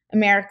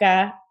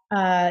America,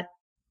 I'm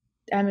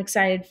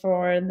excited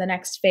for the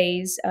next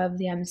phase of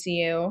the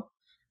MCU.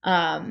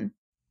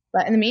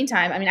 But in the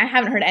meantime, I mean, I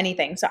haven't heard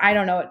anything, so I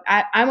don't know.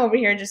 I'm over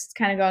here just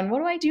kind of going, what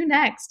do I do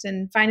next?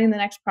 And finding the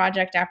next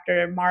project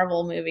after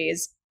Marvel movie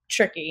is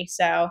tricky.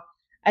 So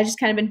I just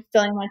kind of been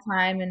filling my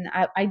time, and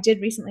I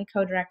did recently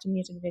co-direct a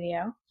music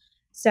video.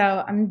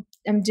 So I'm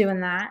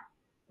doing that.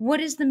 What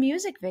is the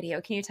music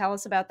video? Can you tell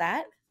us about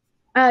that?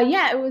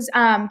 Yeah, it was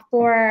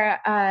for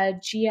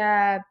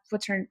Gia.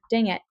 What's her?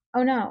 Dang it!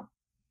 Oh no,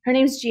 her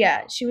name's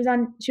Gia. She was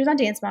on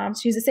Dance Moms.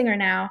 She's a singer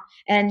now,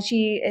 and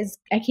she is.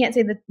 I can't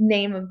say the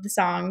name of the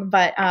song,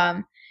 but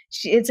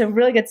it's a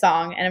really good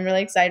song, and I'm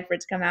really excited for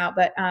it to come out.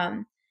 But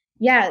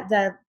yeah,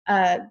 the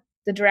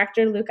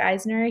director Luke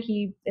Eisner,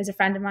 he is a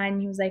friend of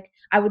mine. He was like,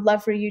 I would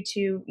love for you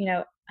to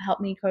help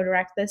me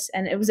co-direct this.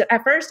 And it was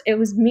at first it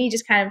was me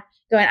just kind of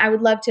going, I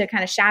would love to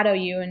kind of shadow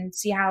you and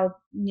see how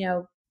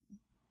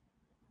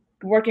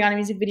working on a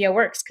music video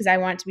works, because I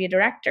want to be a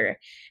director.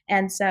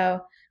 And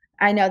so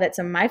I know that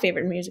some of my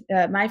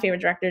favorite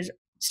directors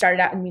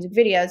started out in music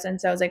videos, and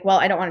so I was like, well,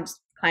 I don't want to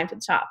just climb to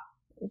the top.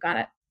 We've got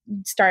to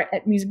start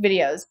at music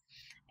videos.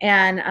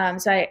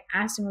 And so I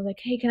asked him, I was like,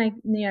 hey, can I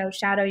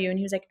shadow you? And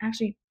he was like,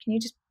 actually,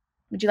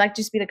 would you like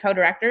to just be the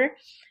co-director?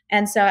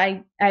 And so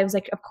I was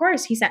like, of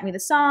course. He sent me the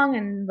song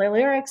and the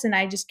lyrics, and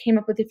I just came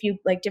up with a few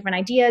different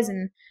ideas,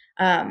 and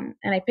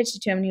I pitched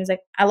it to him, and he was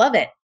like, I love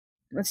it.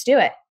 Let's do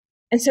it.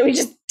 And so we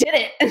just did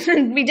it.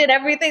 And we did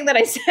everything that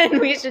I said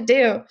we should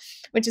do,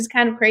 which is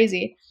kind of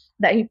crazy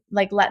that he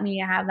let me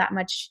have that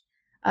much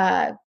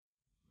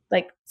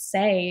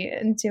say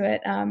into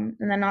it. And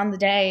then on the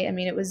day, I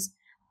mean, it was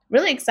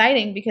really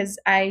exciting because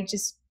I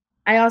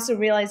also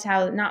realized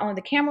how not only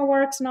the camera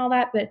works and all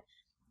that, but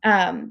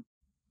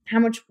how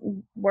much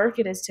work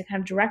it is to kind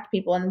of direct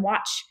people and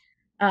watch,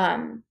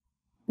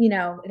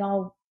 it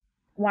all,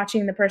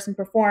 watching the person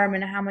perform,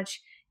 and how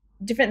much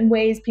different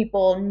ways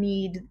people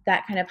need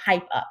that kind of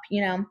hype up,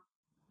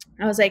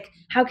 I was like,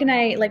 how can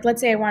I, like,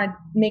 let's say I want to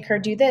make her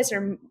do this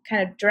or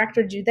kind of direct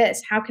her to do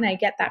this. How can I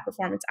get that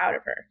performance out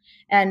of her?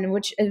 And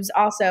which is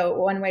also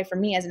one way for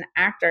me as an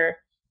actor,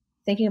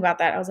 thinking about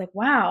that. I was like,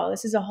 wow,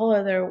 this is a whole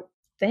other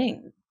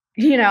thing,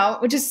 you know,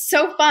 which is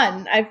so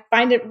fun. I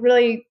find it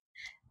really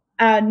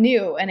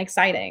new and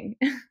exciting.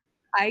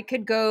 I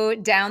could go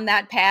down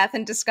that path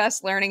and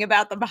discuss learning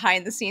about the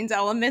behind the scenes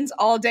elements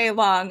all day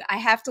long. I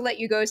have to let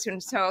you go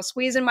soon, so I'll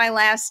squeeze in my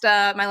last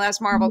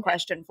Marvel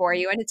question for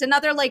you, and it's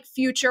another like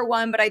future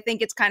one, but I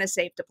think it's kind of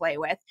safe to play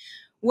with.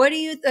 What do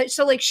you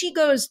so like she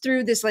goes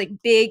through this like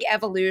big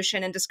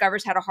evolution and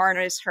discovers how to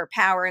harness her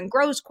power and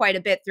grows quite a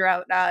bit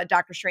throughout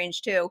Doctor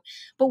Strange too.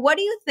 But what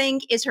do you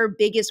think is her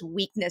biggest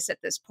weakness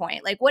at this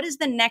point? Like, what is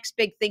the next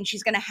big thing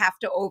she's going to have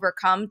to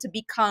overcome to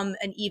become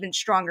an even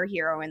stronger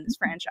hero in this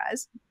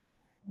franchise?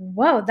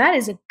 Whoa, that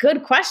is a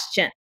good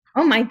question.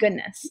 Oh my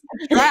goodness.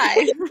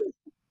 Right.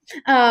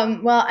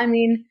 Well, I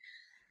mean,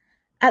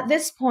 at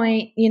this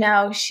point, you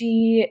know,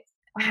 she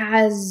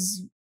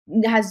has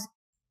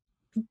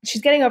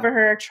she's getting over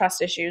her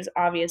trust issues,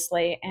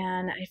 obviously,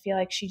 and I feel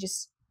like she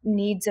just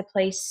needs a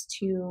place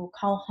to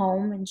call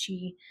home, and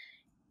she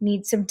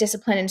needs some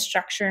discipline and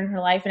structure in her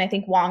life. And I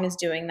think Wong is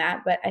doing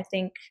that. But I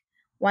think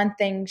one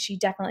thing she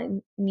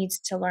definitely needs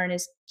to learn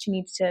is she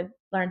needs to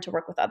learn to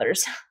work with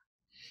others.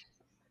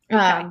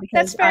 Okay,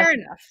 that's fair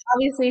enough.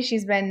 Obviously,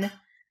 she's been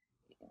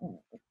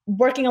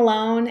working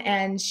alone,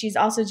 and she's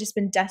also just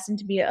been destined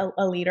to be a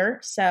leader.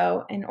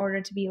 So in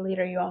order to be a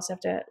leader, you also have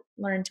to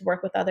learn to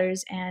work with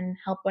others and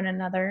help one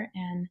another.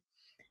 And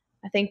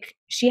I think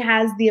she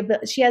has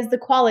the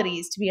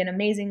qualities to be an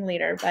amazing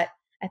leader, but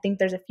I think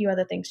there's a few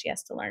other things she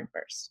has to learn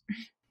first.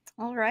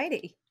 All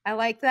righty. I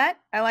like that.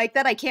 I like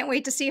that. I can't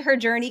wait to see her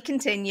journey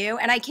continue.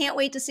 And I can't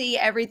wait to see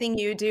everything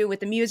you do with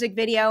the music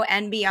video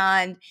and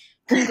beyond.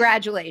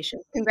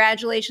 Congratulations.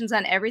 Congratulations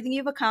on everything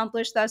you've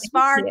accomplished thus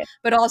far,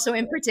 but also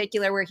in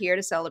particular, we're here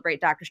to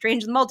celebrate Doctor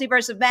Strange and the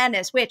Multiverse of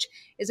Madness, which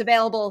is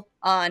available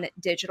on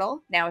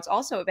digital. Now it's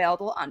also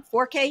available on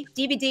 4K,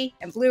 DVD,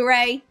 and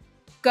Blu-ray.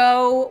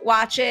 Go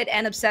watch it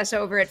and obsess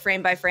over it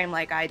frame by frame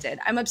like I did.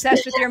 I'm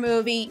obsessed with your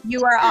movie.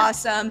 You are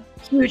awesome.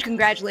 Huge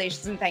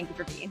congratulations and thank you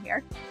for being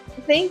here.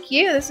 Thank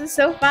you. This was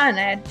so fun.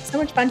 I had so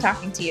much fun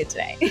talking to you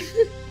today.